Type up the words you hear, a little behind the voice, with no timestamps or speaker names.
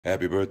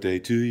Happy birthday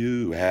to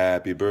you,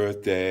 happy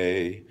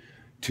birthday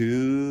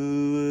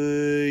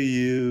to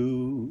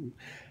you.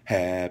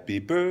 Happy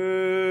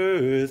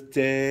birthday,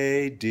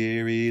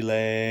 dear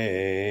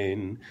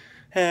Elaine.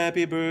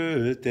 Happy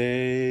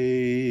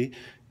birthday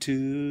to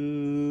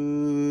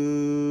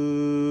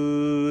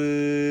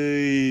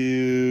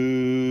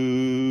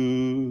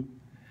you.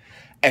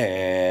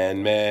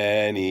 And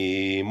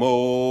many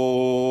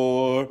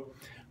more.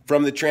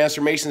 From the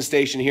Transformation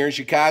Station here in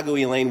Chicago,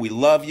 Elaine, we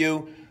love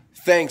you.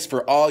 Thanks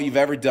for all you've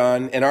ever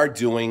done and are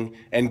doing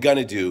and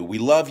gonna do. We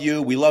love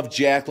you. We love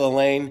Jack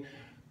LaLanne.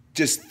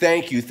 Just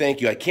thank you,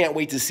 thank you. I can't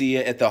wait to see you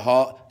at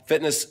the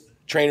Fitness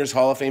Trainers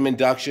Hall of Fame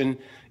induction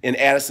in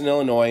Addison,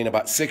 Illinois in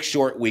about 6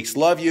 short weeks.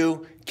 Love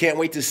you. Can't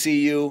wait to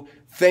see you.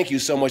 Thank you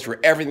so much for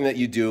everything that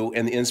you do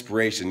and the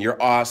inspiration.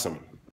 You're awesome.